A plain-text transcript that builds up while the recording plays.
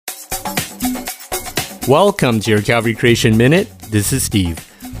Welcome to your Calvary Creation Minute. This is Steve.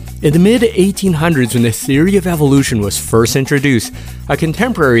 In the mid-1800s, when the theory of evolution was first introduced, a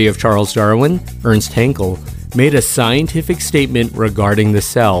contemporary of Charles Darwin, Ernst Haeckel, made a scientific statement regarding the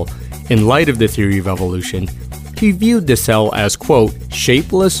cell. In light of the theory of evolution, he viewed the cell as, quote,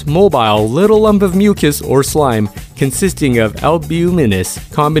 shapeless, mobile, little lump of mucus or slime consisting of albuminous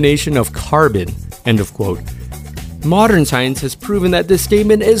combination of carbon, end of quote. Modern science has proven that this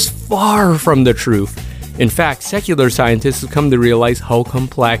statement is far from the truth. In fact, secular scientists have come to realize how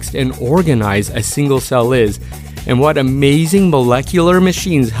complex and organized a single cell is, and what amazing molecular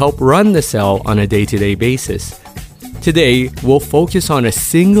machines help run the cell on a day-to-day basis. Today, we'll focus on a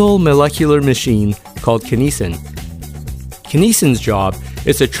single molecular machine called Kinesin. Kinesin's job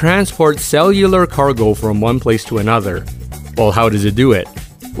is to transport cellular cargo from one place to another. Well, how does it do it?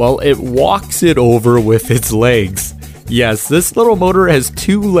 Well, it walks it over with its legs. Yes, this little motor has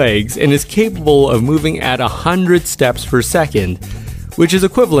 2 legs and is capable of moving at 100 steps per second, which is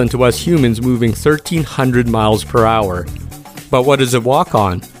equivalent to us humans moving 1,300 miles per hour. But what does it walk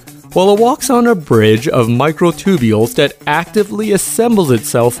on? Well, it walks on a bridge of microtubules that actively assembles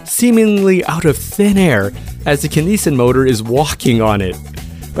itself seemingly out of thin air as the Kinesin motor is walking on it.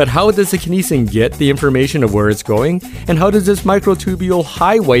 But how does the Kinesin get the information of where it's going? And how does this microtubule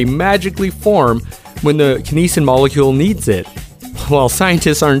highway magically form when the Kinesin molecule needs it? Well,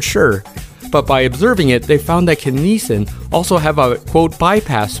 scientists aren't sure. But by observing it, they found that Kinesin also have a, quote,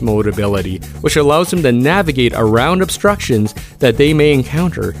 bypass mode ability, which allows them to navigate around obstructions that they may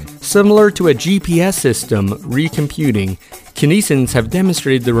encounter. Similar to a GPS system recomputing, Kinesins have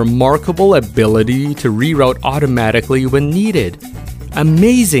demonstrated the remarkable ability to reroute automatically when needed.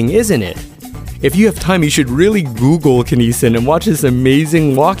 Amazing, isn't it? If you have time, you should really Google Kinesin and watch this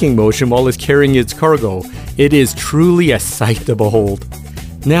amazing walking motion while it's carrying its cargo. It is truly a sight to behold.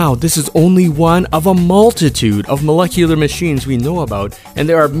 Now, this is only one of a multitude of molecular machines we know about, and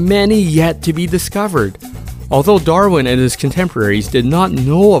there are many yet to be discovered. Although Darwin and his contemporaries did not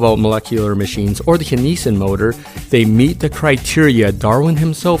know about molecular machines or the Kinesin motor, they meet the criteria Darwin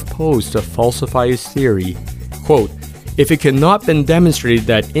himself posed to falsify his theory. Quote, if it could not been demonstrated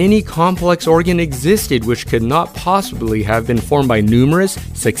that any complex organ existed which could not possibly have been formed by numerous,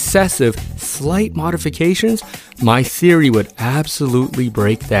 successive, slight modifications, my theory would absolutely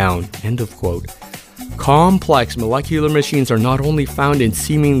break down. End of quote. Complex molecular machines are not only found in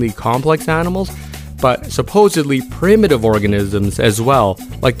seemingly complex animals, but supposedly primitive organisms as well,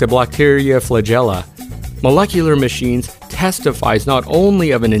 like the bacteria flagella. Molecular machines testifies not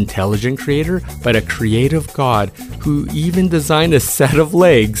only of an intelligent creator, but a creative God who even designed a set of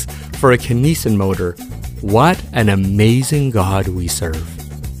legs for a Kinesin motor. What an amazing God we serve.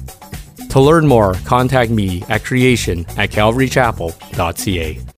 To learn more, contact me at creation@calvarychapel.ca.